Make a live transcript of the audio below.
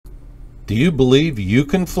Do you believe you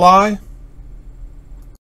can fly?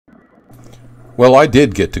 Well, I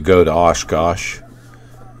did get to go to Oshkosh.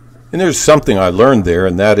 And there's something I learned there,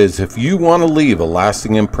 and that is if you want to leave a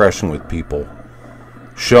lasting impression with people,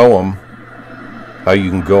 show them how you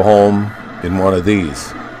can go home in one of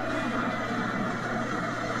these.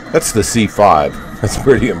 That's the C5. That's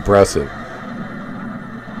pretty impressive.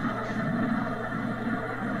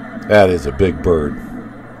 That is a big bird.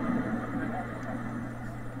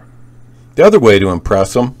 The other way to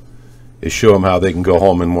impress them is show them how they can go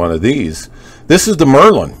home in one of these. This is the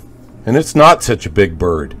Merlin, and it's not such a big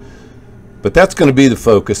bird. But that's going to be the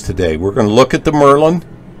focus today. We're going to look at the Merlin.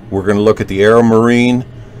 We're going to look at the Aero Marine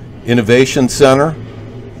Innovation Center.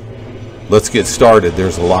 Let's get started.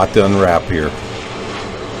 There's a lot to unwrap here.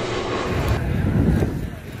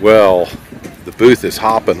 Well, the booth is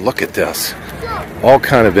hopping. Look at this. All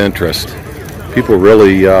kind of interest. People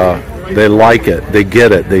really, they like it. They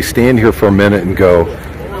get it. They stand here for a minute and go,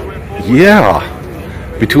 yeah.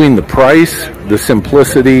 Between the price, the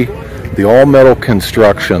simplicity, the all-metal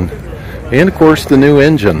construction, and of course the new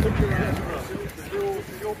engine.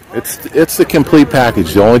 It's the complete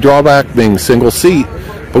package. The only drawback being single seat,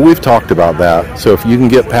 but we've talked about that. So if you can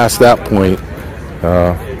get past that point,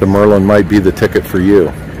 the Merlin might be the ticket for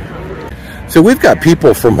you. So we've got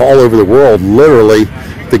people from all over the world, literally.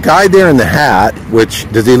 The guy there in the hat, which,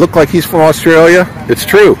 does he look like he's from Australia? It's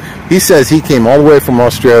true. He says he came all the way from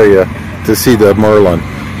Australia to see the Merlin.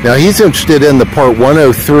 Now he's interested in the Part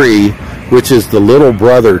 103, which is the little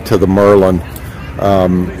brother to the Merlin.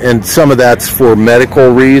 And some of that's for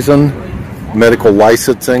medical reason, medical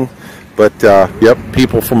licensing. But, yep,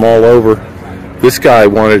 people from all over. This guy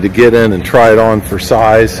wanted to get in and try it on for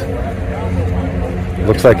size.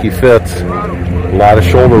 Looks like he fits. A lot of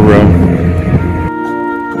shoulder room.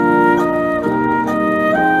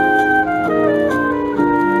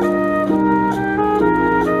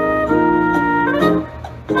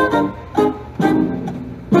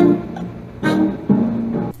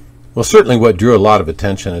 Well, certainly what drew a lot of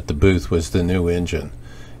attention at the booth was the new engine.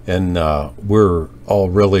 And we're all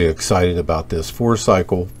really excited about this.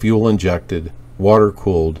 4-cycle, fuel-injected,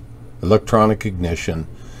 water-cooled, electronic ignition.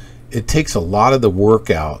 It takes a lot of the work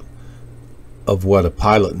out of what a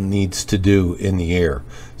pilot needs to do in the air.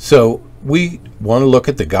 So we want to look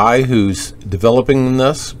at the guy who's developing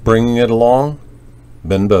this, bringing it along,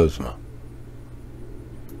 Ben Boesma.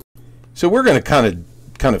 So we're going to kind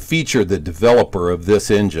of feature the developer of this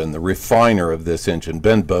engine, the refiner of this engine,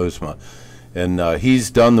 Ben Boesma. And he's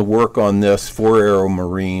done the work on this for Aero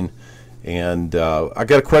Marine. And I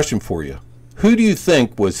got a question for you. Who do you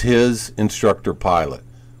think was his instructor pilot?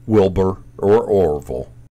 Wilbur or Orville?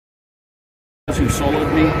 Who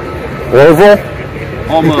soloed me? Orville?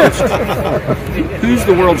 Almost. Who's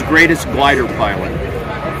the world's greatest glider pilot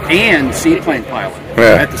and seaplane pilot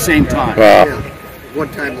at the same time?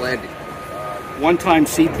 One-time landing. One-time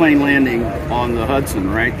seaplane landing on the Hudson,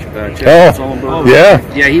 right?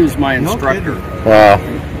 Yeah, he was my instructor. Wow.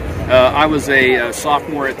 I was a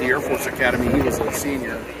sophomore at the Air Force Academy. He was a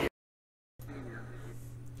senior.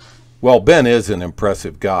 Well, Ben is an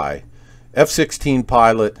impressive guy. F-16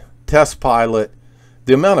 pilot, test pilot.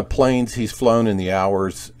 The amount of planes he's flown in the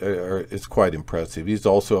hours is quite impressive. He's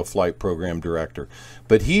also a flight program director.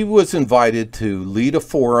 But he was invited to lead a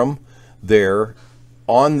forum there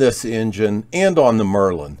on this engine and on the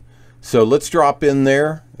Merlin. So let's drop in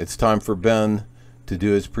there. It's time for Ben to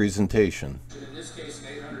do his presentation. In this case, an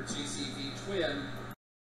 800cc V-twin.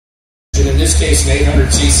 In this case, an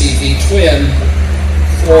 800cc V-twin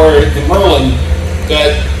for the Merlin.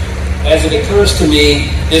 But as it occurs to me,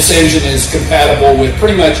 this engine is compatible with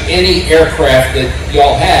pretty much any aircraft that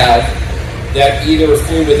y'all have that either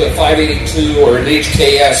flew with a 582 or an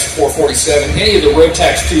HKS 447, any of the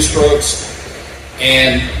Rotax two-strokes,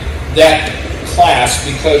 and that class,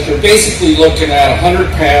 because you're basically looking at a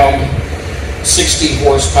 100-pound,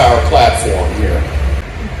 60-horsepower platform here.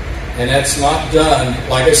 And that's not done.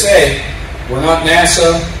 Like I say, we're not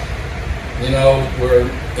NASA. You know,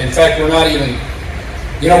 in fact, we're not even,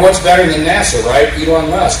 you know what's better than NASA, right? Elon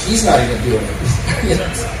Musk. He's not even doing it.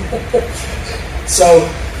 So,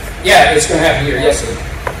 yeah, it's going to happen here, yes, sir.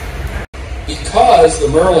 Because the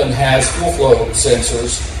Merlin has fuel flow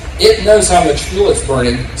sensors, it knows how much fuel it's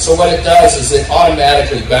burning, so what it does is it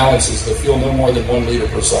automatically balances the fuel no more than 1 liter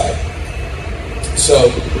per side.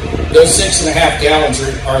 So those 6.5 gallons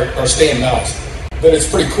are staying balanced. But it's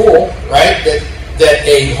pretty cool, right, that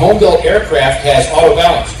a home-built aircraft has auto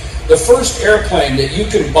balance. The first airplane that you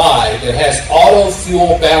can buy that has auto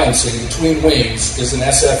fuel balancing between wings is an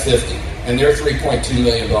SF-50, and they're $3.2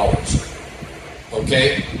 million.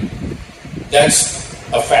 Okay? That's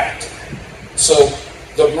a fact. So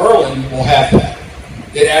the Merlin will have that.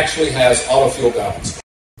 It actually has auto fuel balance.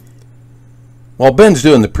 While Ben's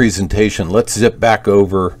doing the presentation, let's zip back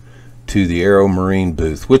over to the Aero Marine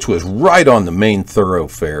booth, which was right on the main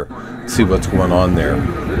thoroughfare. See what's going on there.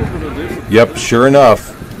 Yep, sure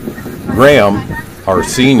enough, Graham, our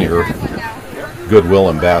senior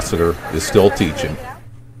Goodwill ambassador, is still teaching.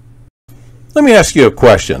 Let me ask you a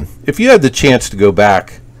question. If you had the chance to go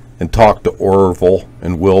back and talk to Orville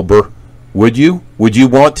and Wilbur, would you? Would you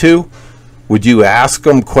want to? Would you ask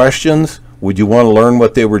them questions? Would you want to learn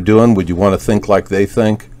what they were doing? Would you want to think like they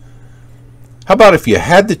think? How about if you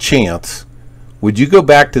had the chance, would you go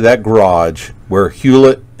back to that garage where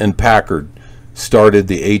Hewlett and Packard started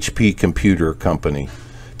the HP computer company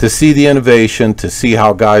to see the innovation, to see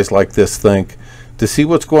how guys like this think, to see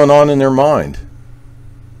what's going on in their mind?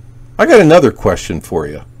 I got another question for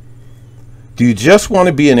you. Do you just want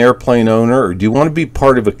to be an airplane owner, or do you want to be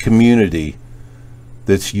part of a community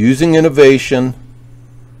that's using innovation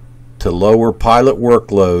to lower pilot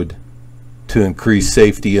workload to increase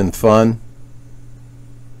safety and fun?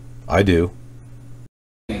 I do.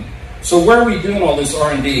 So where are we doing all this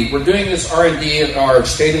R&D? We're doing this R&D in our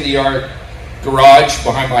state-of-the-art garage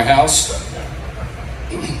behind my house,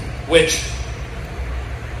 which,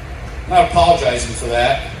 I'm not apologizing for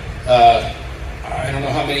that. I don't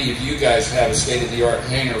know how many of you guys have a state-of-the-art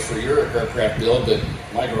hangar for your aircraft build, but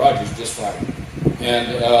my garage is just fine.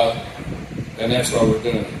 And that's why we're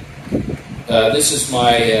doing it. This is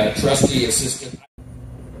my trusty assistant.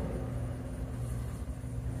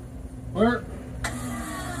 Where?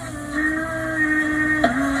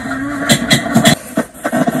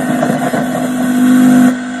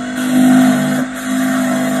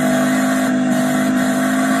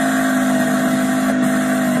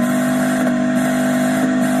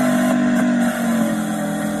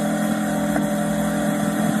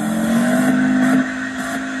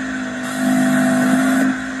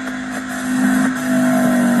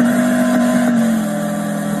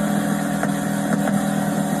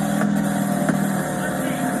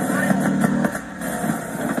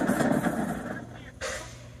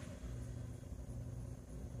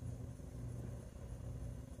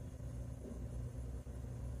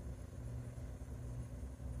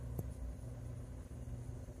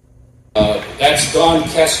 That's Don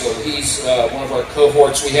Kessler. He's one of our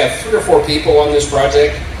cohorts. We have 3 or 4 people on this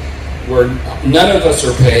project where none of us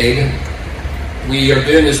are paid. We are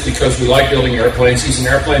doing this because we like building airplanes. He's an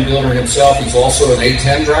airplane builder himself. He's also an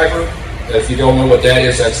A-10 driver. If you don't know what that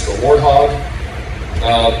is, that's the Warthog.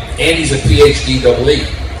 And he's a PhD EE,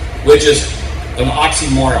 which is an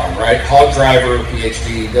oxymoron, right? Hog driver,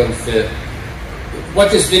 PhD, doesn't fit. What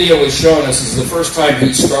this video is showing us is the first time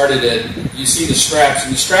he started it. You see the straps,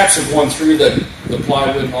 and the straps have gone through the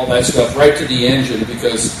plywood and all that stuff right to the engine,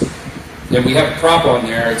 because then we have a prop on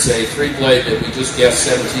there. It's a 3-blade that we just guessed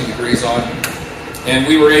 17 degrees on, and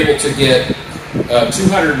we were able to get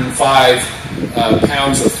 205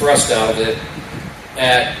 pounds of thrust out of it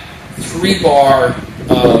at 3 bar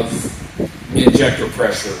of injector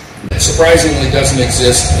pressure. It surprisingly doesn't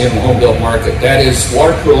exist in the home built market. That is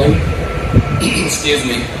water cooling. Excuse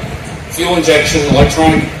me, fuel injection,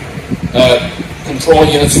 electronic control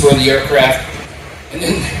units for the aircraft, and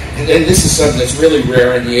then this is something that's really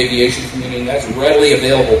rare in the aviation community, and that's readily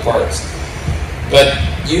available parts. But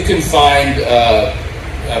you can find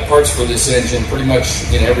parts for this engine pretty much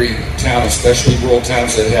in every town, especially rural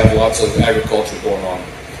towns that have lots of agriculture going on.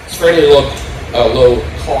 It's fairly low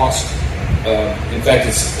cost. In fact,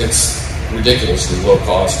 it's ridiculously low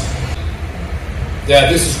cost.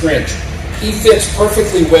 Yeah, this is Grinch. He fits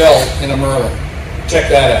perfectly well in a Merlin. Check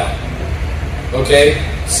that out. Okay,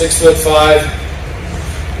 6'5",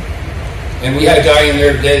 and we had a guy in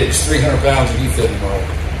there today that was 300 pounds, and he fit in a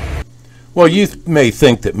Merlin. Well, you may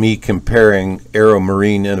think that me comparing Aero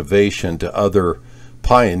Marine innovation to other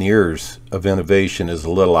pioneers of innovation is a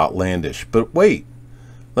little outlandish, but wait,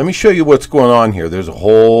 let me show you what's going on here. There's a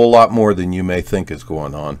whole lot more than you may think is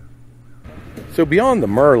going on. So beyond the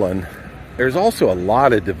Merlin, there's also a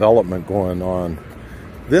lot of development going on.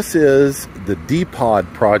 This is the D-Pod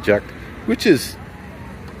project, which is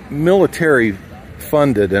military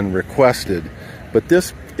funded and requested, but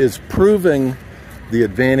this is proving the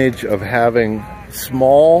advantage of having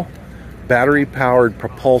small battery-powered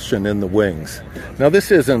propulsion in the wings. Now,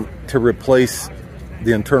 this isn't to replace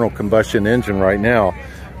the internal combustion engine right now,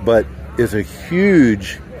 but is a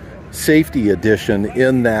huge safety addition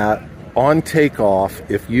in that on takeoff,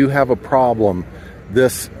 if you have a problem,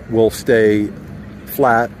 this will stay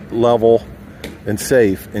flat, level, and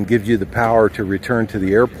safe, and give you the power to return to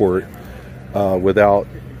the airport without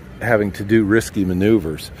having to do risky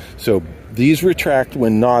maneuvers. So these retract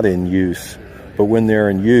when not in use, but when they're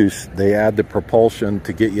in use, they add the propulsion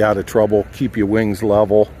to get you out of trouble, keep your wings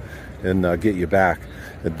level, and get you back.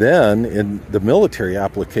 And then in the military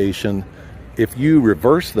application, if you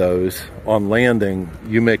reverse those on landing,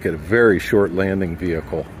 you make it a very short landing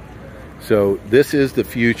vehicle. So this is the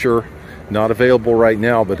future, not available right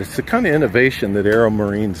now, but it's the kind of innovation that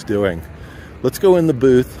AeroMarine's doing. Let's go in the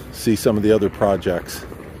booth, see some of the other projects.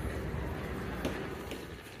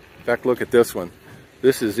 In fact, look at this one.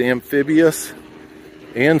 This is amphibious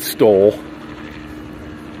and STOL.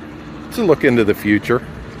 Let's look into the future.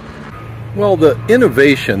 Well, the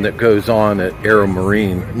innovation that goes on at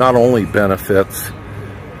AeroMarine not only benefits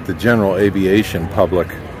the general aviation public,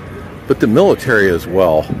 but the military as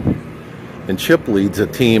well. And Chip leads a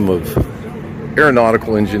team of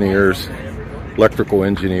aeronautical engineers, electrical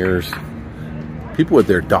engineers, people with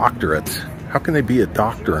their doctorates. How can they be a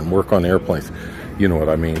doctor and work on airplanes? You know what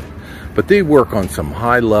I mean. But they work on some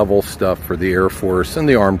high-level stuff for the Air Force and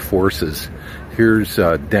the Armed Forces. Here's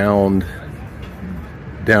downed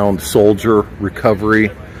soldier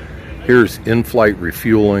recovery. Here's in-flight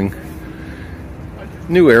refueling.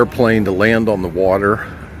 New airplane to land on the water.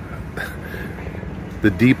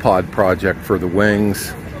 The D-Pod project for the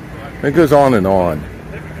wings. It goes on and on.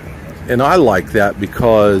 And I like that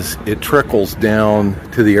because it trickles down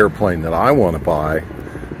to the airplane that I want to buy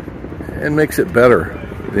and makes it better.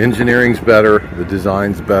 The engineering's better, the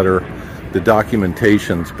design's better, the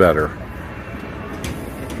documentation's better.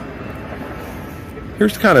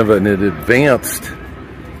 Here's kind of an advanced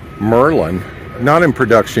Merlin, not in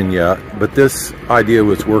production yet, but this idea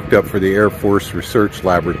was worked up for the Air Force Research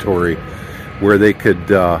Laboratory, where they could,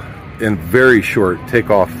 in very short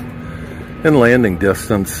takeoff and landing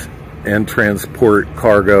distance, and transport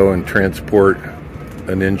cargo and transport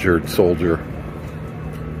an injured soldier.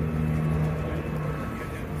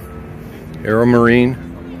 AeroMarine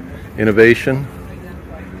innovation,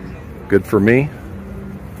 good for me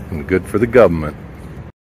and good for the government.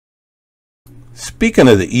 Speaking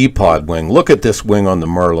of the E-Pod wing, look at this wing on the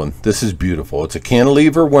Merlin. This is beautiful. It's a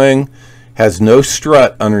cantilever wing, has no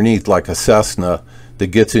strut underneath like a Cessna that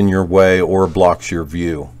gets in your way or blocks your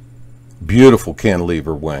view. Beautiful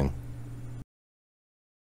cantilever wing.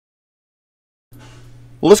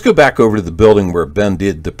 Well, let's go back over to the building where Ben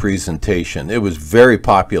did the presentation. It was very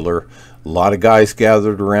popular. A lot of guys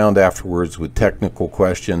gathered around afterwards with technical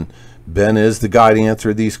questions. Ben is the guy to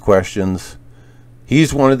answer these questions.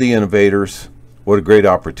 He's one of the innovators. What a great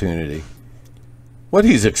opportunity. What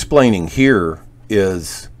he's explaining here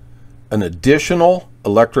is an additional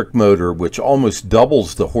electric motor which almost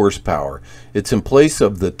doubles the horsepower. It's in place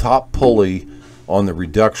of the top pulley on the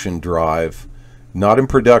reduction drive. Not in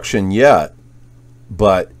production yet,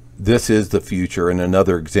 but this is the future and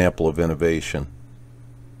another example of innovation.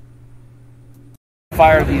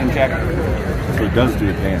 Fire the injector. So it does do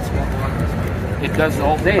advancement. It does the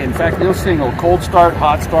whole day. In fact, this thing will cold start,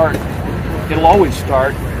 hot start. It'll always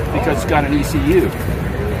start because it's got an ECU.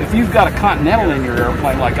 If you've got a Continental in your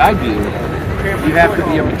airplane like I do, you have to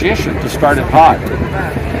be a magician to start it hot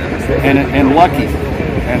and lucky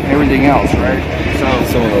and everything else, right?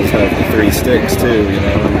 So some of those have the 3 sticks too, you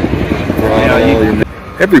know.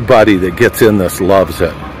 Everybody that gets in this loves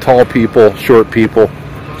it. Tall people, short people,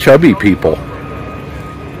 chubby people.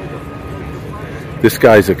 This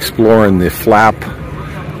guy's exploring the flap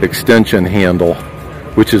extension handle,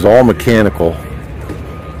 which is all mechanical.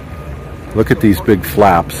 Look at these big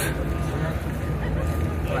flaps.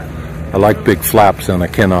 I like big flaps and I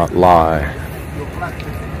cannot lie.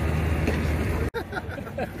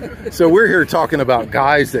 So we're here talking about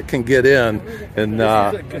guys that can get in, and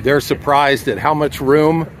they're surprised at how much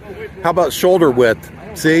room. How about shoulder width?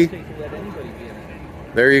 See?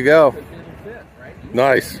 There you go.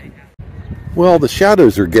 Nice. Well, the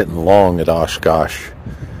shadows are getting long at Oshgosh,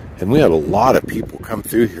 and we had a lot of people come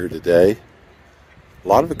through here today. A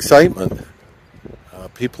lot of excitement.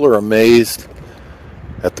 People are amazed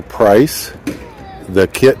at the price, the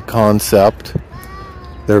kit concept.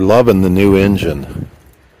 They're loving the new engine.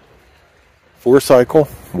 4-cycle,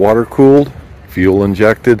 water-cooled,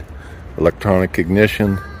 fuel-injected, electronic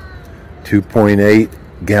ignition, 2.8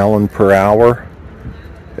 gallon per hour.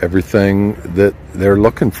 Everything that they're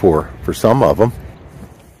looking for some of them.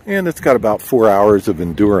 And it's got about 4 hours of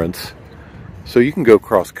endurance, so you can go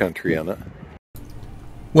cross-country in it.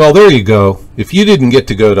 Well, there you go. If you didn't get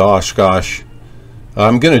to go to Oshgosh,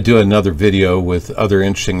 I'm going to do another video with other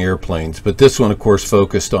interesting airplanes, but this one, of course,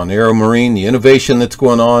 focused on AeroMarine, the innovation that's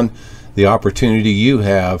going on, the opportunity you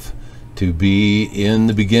have to be in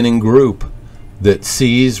the beginning group that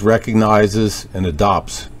sees, recognizes, and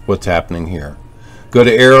adopts what's happening here. Go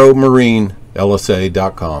to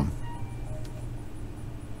aeromarineLSA.com.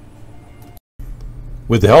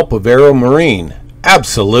 With the help of Aero Marine,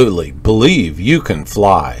 absolutely believe you can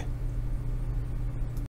fly.